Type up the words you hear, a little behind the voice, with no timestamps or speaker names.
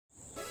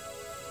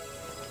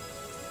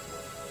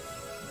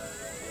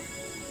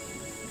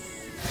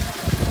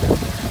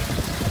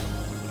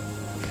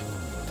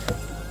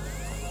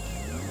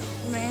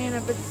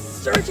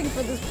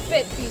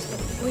BitBeast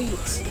for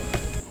weeks.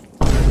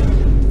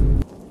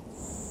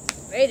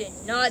 They did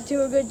not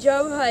do a good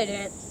job of hiding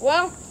it.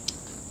 Well,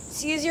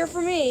 it's easier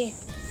for me.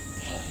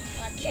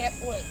 I can't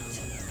wait.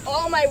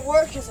 All my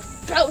work is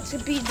about to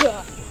be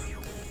done.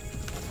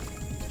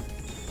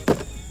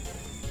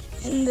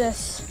 And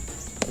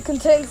this, it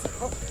contains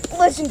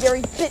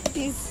legendary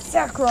BitBeast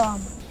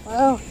Zekrom.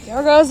 Well,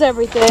 here goes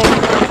everything.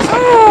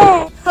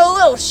 Oh, a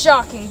little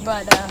shocking,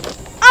 but I'm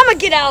gonna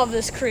get out of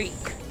this creek.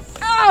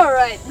 All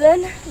right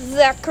then,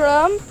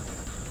 Zekrom,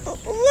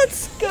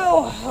 let's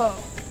go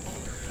home.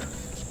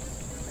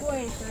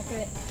 Wait a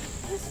second,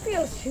 this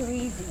feels too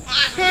easy.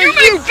 You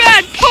make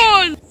bad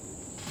puns!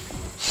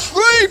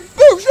 Green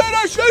BUSHIN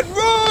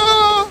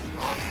ASHINDRA!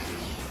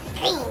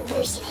 Green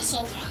BUSHIN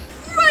ASHINDRA!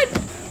 Red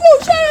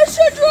BUSHIN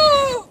ASHINDRA!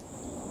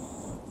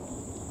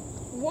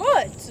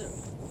 What?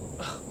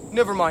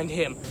 Never mind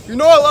him. You're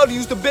not allowed to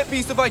use the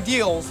BitBeast of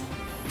Ideals.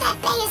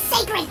 That bay is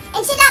sacred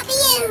and should not be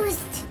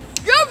used!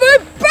 Give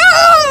it back!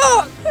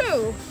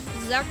 Who?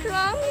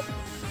 Zekrom?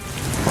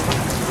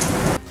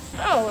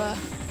 Oh,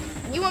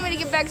 you want me to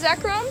give back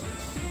Zekrom?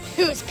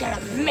 Who's gonna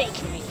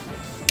make me?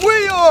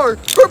 We are!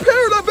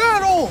 Prepare to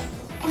battle!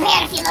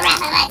 Prepare to feel the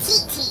wrath of a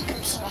TT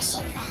BUSHIN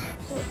ASHINDRA.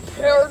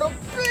 Prepare to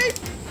be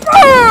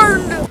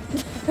burned!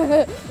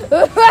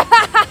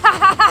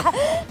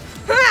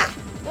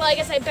 Well, I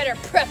guess I better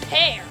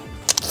prepare.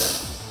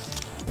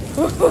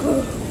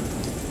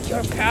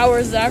 Your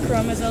power,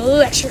 Zekrom, is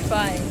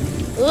electrifying.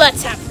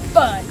 Let's have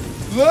fun.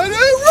 Let it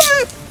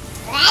rip!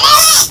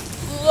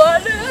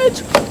 Let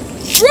it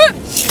rip!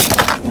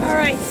 All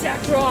right,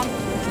 Zekrom,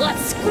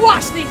 let's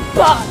squash these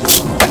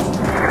bugs.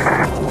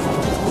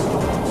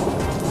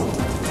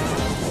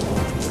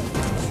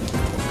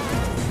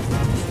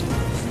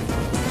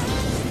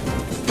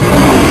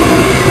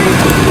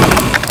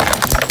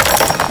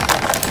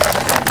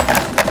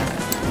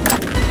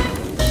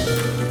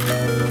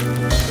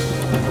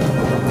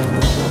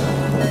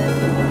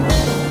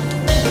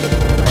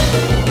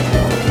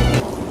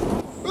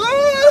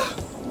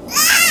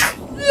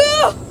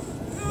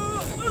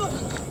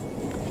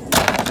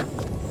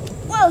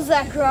 Well,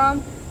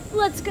 Zekrom,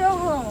 let's go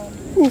home.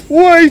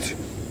 Wait!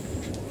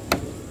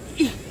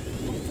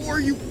 Before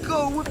you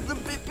go with the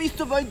BitBeast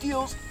of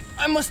Ideals,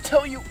 I must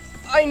tell you,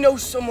 I know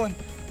someone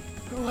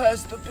who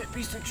has the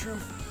BitBeast of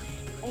Truth.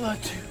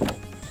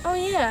 Oh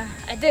yeah,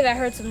 I think I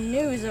heard some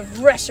news of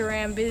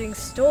Reshiram being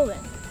stolen.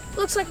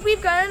 Looks like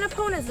we've got an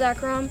opponent,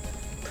 Zekrom.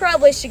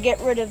 Probably should get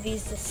rid of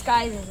these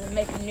disguises and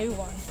make a new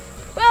one.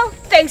 Well,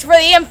 thanks for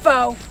the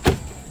info.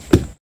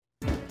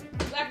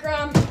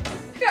 Zekrom,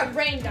 you got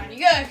rained on. You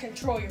gotta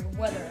control your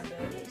weather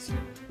abilities.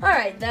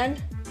 Alright then.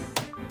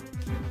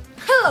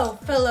 Hello,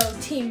 fellow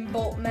Team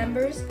Bolt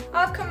members.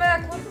 I've come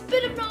back with a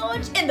bit of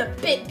knowledge in the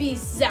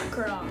BitBeast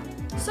Zekrom.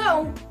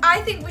 So,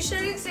 I think we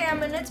should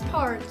examine its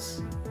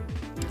parts.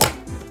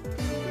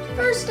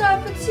 First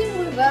up, it seems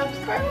we've got a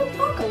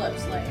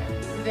Cryopocalypse layer.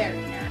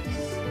 Very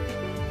nice.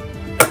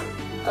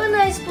 A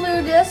nice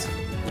blue disc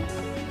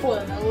for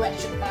an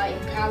electrifying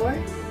power.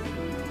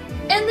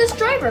 And this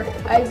driver,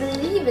 I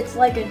believe it's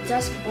like a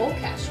Dusk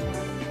Volcash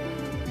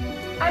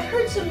one. I've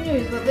heard some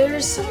news that there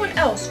is someone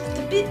else with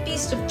the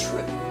BitBeast of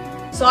Truth.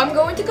 So I'm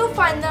going to go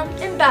find them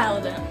and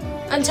battle them.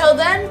 Until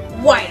then,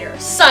 Whiter,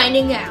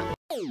 signing out.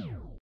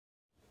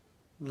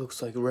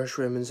 Looks like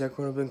Reshiram and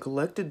Zekrom have been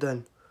collected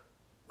then.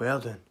 Well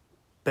then,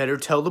 better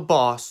tell the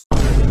boss.